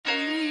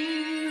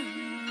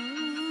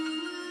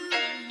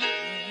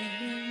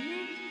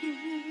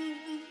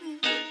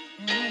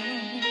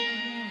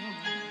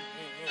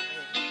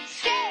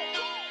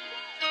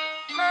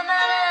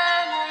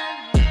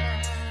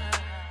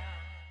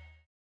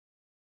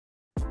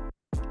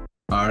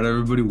All right,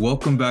 everybody,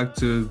 welcome back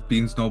to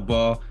Bean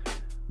Snowball.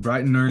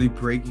 Bright and early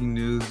breaking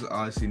news.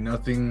 Honestly,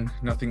 nothing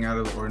out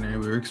of the ordinary.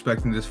 We were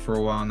expecting this for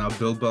a while now.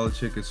 Bill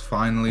Belichick is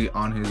finally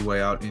on his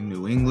way out in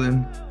New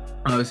England.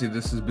 Obviously,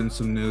 this has been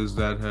some news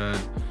that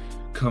had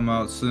come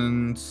out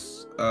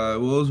since,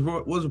 it was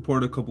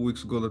reported a couple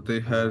weeks ago that they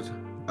had,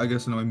 I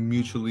guess,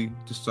 mutually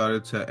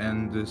decided to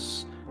end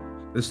this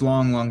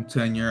long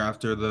tenure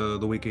after the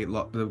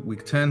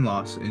week 10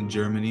 loss in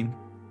Germany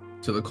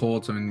to the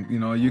Colts. I mean,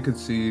 you could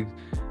see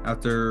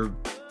after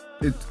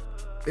it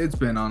it's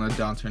been on a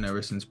downturn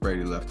ever since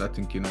Brady left. I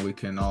think we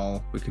can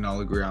all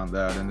agree on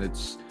that, and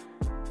it's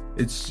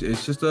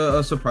just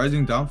a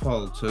surprising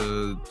downfall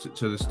to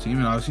this team.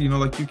 And obviously,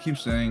 like you keep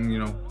saying,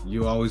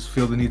 you always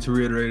feel the need to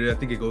reiterate it. I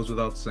think it goes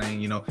without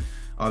saying,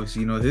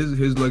 obviously,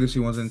 his legacy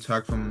was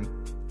intact from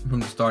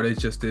the start.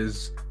 It's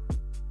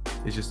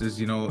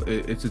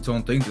its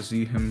own thing to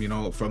see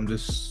him, from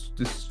this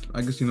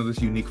I guess,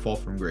 this unique fall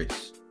from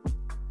grace.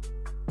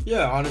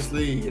 Yeah,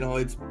 honestly,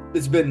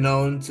 it's been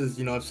known since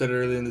I've said it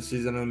earlier in the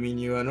season. I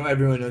know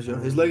everyone knows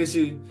his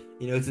legacy.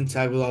 It's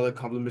intact with all the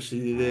accomplishments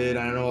he did.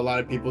 I know a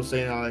lot of people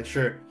saying like,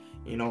 sure,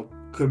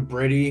 could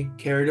Brady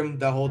carried him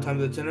that whole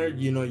time of the tenure?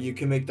 You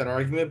can make that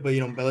argument, but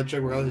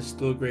Belichick regardless is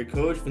still a great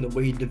coach. From the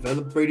way he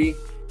developed Brady,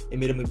 it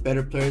made him a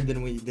better player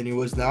than he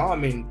was now. I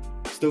mean,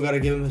 still got to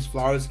give him his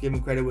flowers, give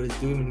him credit what he's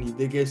doing. And he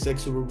did get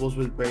 6 Super Bowls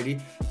with Brady,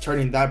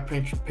 turning that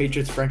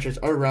Patriots franchise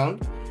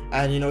around.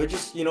 And it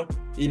just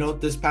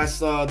this past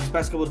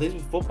couple of days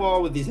with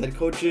football with these head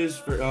coaches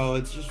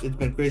it's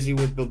been crazy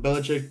with Bill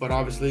Belichick, but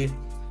obviously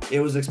it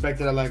was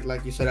expected that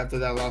like you said, after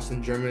that loss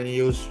in Germany,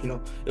 it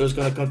was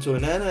gonna come to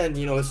an end. And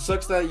it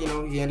sucks that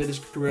he ended his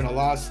career in a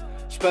loss,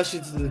 especially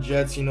to the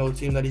Jets, a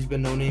team that he's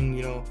been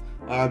owning.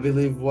 I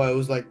believe it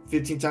was like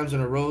 15 times in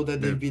a row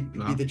that they beat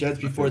the Jets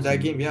before that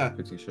game. Yeah.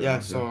 15 sure, Yeah,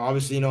 so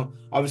obviously Bill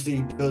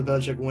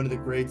Belichick, one of the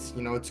greats.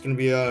 It's gonna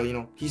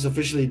be he's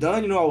officially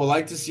done. I would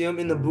like to see him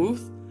in the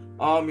booth.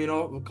 No, he's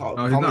not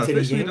Commentating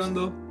officially games. done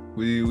though.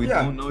 We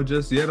Yeah, don't know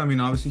just yet. I mean,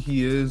 obviously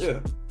he is. yeah.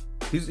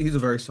 He's a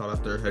very sought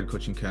after head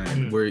coaching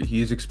candidate Mhm. where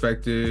he is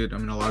expected. I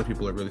mean, a lot of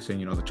people are really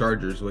saying, the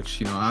Chargers,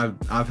 which,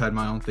 I've had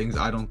my own things.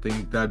 I don't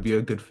think that'd be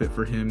a good fit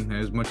for him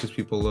as much as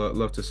people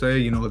love to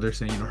say. They're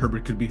saying,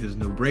 Herbert could be his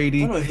new I Brady.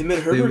 don't know. Him and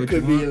Say Herbert what you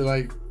could be want.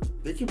 like,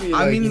 they could be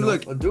I like, mean,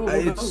 look, a duo.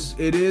 Who knows?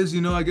 it is,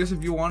 I guess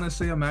if you want to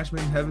say a match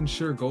made in heaven,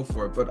 sure, go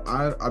for it. But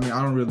I mean,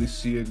 I don't really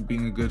see it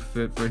being a good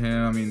fit for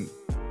him. I mean,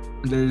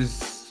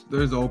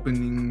 there's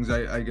openings.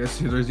 I guess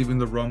there's even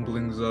the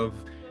rumblings of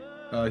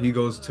he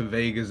goes to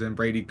Vegas and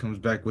Brady comes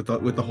back with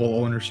the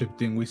whole ownership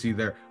thing we see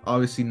there.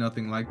 Obviously,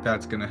 nothing like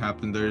that's gonna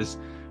happen.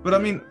 But I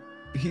mean,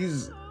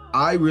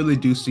 I really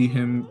do see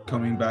him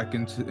coming back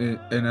into it,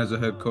 and as a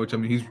head coach, I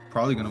mean, he's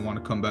probably gonna want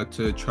to come back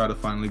to try to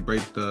finally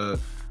break the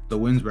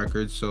wins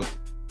record. So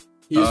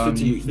He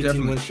is you 15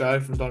 definitely, wins shy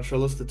from Don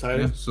Shula's the yeah.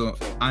 title. So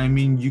So I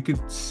mean, you could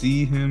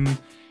see him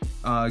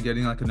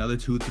getting like another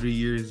 2 3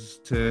 years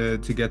to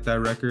get that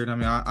record. I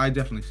mean, I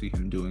definitely see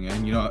him doing it.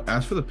 And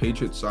as for the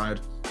Patriots side,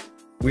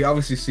 we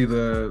obviously see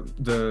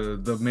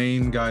the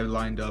main guy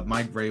lined up,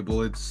 Mike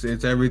Vrabel.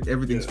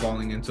 Everything's yeah,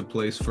 falling into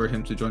place for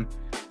him to join.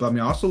 But I mean,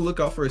 also look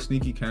out for a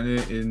sneaky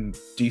candidate in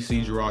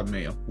DC, Gerard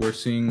Mayo. We're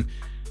seeing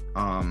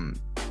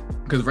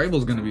because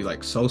Vrabel's going to be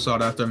like so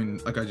sought after. I mean,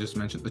 like I just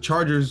mentioned, the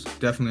Chargers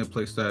definitely a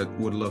place that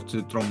would love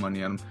to throw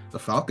money at him. The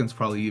Falcons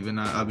probably even.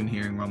 I've been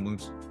hearing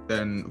rumblings.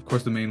 Then of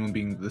course the main one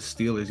being the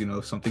Steelers.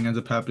 If something ends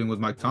up happening with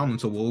Mike Tomlin,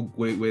 so we'll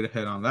wait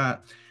ahead on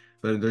that.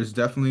 But there's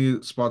definitely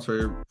spots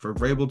for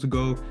Vrabel to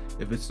go.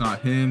 If it's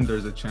not him,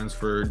 there's a chance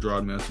for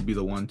Gerard Mayo to be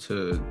the one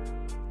to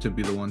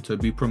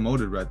be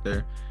promoted right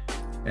there.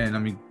 And I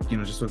mean,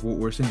 just like what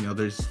we're saying,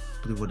 there's,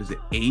 what is it,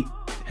 8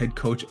 head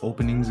coach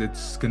openings.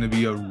 It's gonna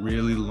be a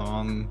really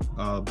long,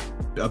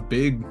 a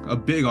big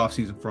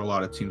offseason for a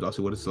lot of teams.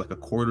 Also, what is it, like a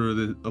quarter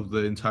of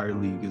the entire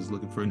league is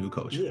looking for a new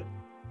coach. yeah.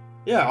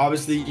 Yeah,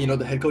 obviously,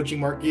 the head coaching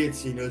market,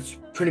 it's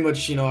pretty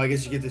much, I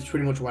guess you get this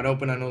pretty much wide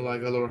open. I know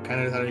like a little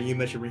candidates. I know you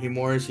mentioned Raheem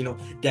Morris,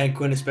 Dan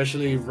Quinn,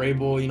 especially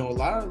Vrabel,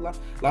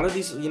 a lot of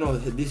these,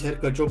 these head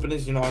coach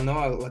openings, I know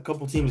a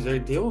couple teams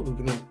they'll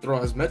throw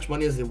as much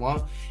money as they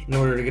want in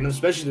order to get them,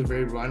 especially the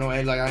Vrabel.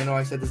 I know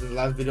I said this in the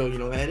last video,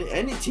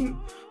 any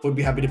team would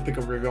be happy to pick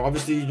up Vrabel.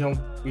 Obviously,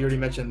 we already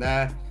mentioned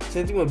that.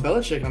 Same thing with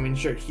Belichick. I mean,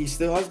 sure, he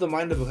still has the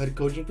mind of a head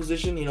coaching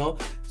position,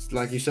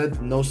 like you said,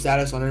 no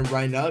status on him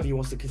right now. If he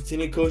wants to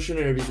continue coaching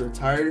or if he's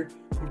retired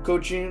from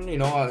coaching,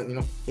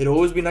 it'd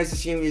always be nice to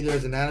see him either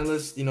as an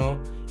analyst, on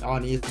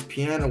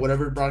ESPN or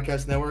whatever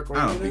broadcast network, or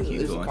I don't even think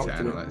he's as a going to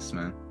commentator. analyze,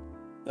 man.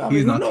 I He's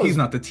mean, who not. knows? He's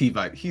not the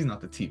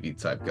TV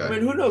type I guy.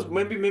 mean, who knows?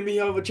 Maybe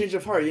he'll have a change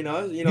of heart. He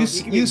can be You've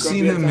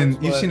seen grumpy at him times,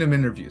 you've but seen him in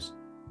interviews.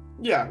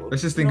 yeah,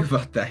 Let's just think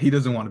about that. He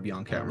doesn't want to be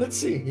on camera. let's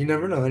see. You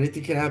never know.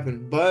 Anything can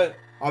happen. But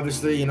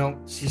obviously,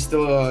 he's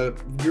still a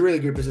really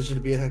good position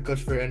to be a head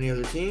coach for any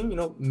other team.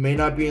 May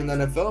not be in the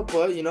NFL,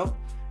 but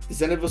this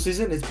NFL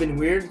season, it's been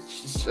weird.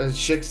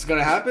 Shit's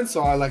gonna happen.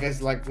 So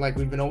like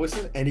we've been always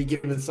saying, any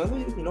given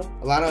Sunday,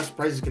 a lot of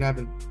surprises can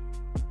happen.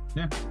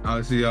 Yeah,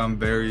 obviously, I'm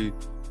very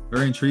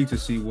very intrigued to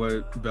see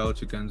what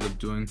Belichick ends up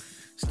doing.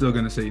 Still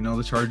gonna say,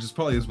 the Chargers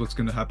probably is what's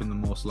gonna happen the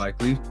most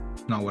likely.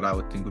 Not what I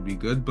would think would be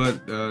good,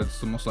 but it's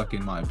the most likely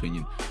in my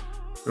opinion.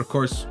 But of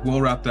course, we'll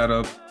wrap that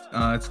up.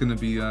 It's gonna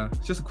be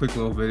just a quick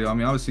little video. I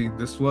mean, obviously,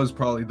 this was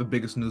probably the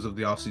biggest news of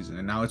the offseason,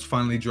 and now it's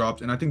finally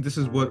dropped. And I think this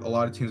is what a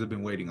lot of teams have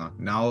been waiting on.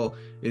 Now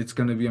it's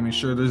gonna be. I mean,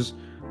 sure, there's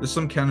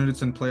some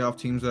candidates and playoff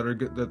teams that are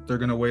good, that they're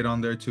gonna wait on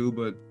there too,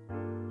 but.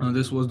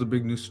 This was the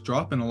big news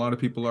drop, and a lot of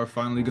people are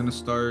finally going to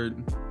start.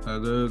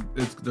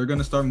 They're going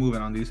to start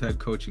moving on these head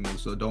coaching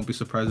moves. So don't be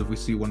surprised if we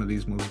see one of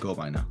these moves go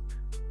by now.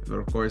 But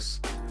of course,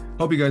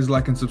 hope you guys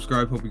like and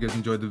subscribe. Hope you guys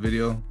enjoyed the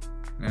video,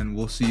 and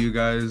we'll see you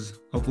guys.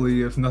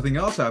 Hopefully, if nothing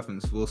else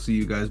happens, we'll see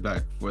you guys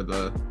back for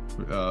the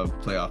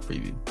playoff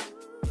preview.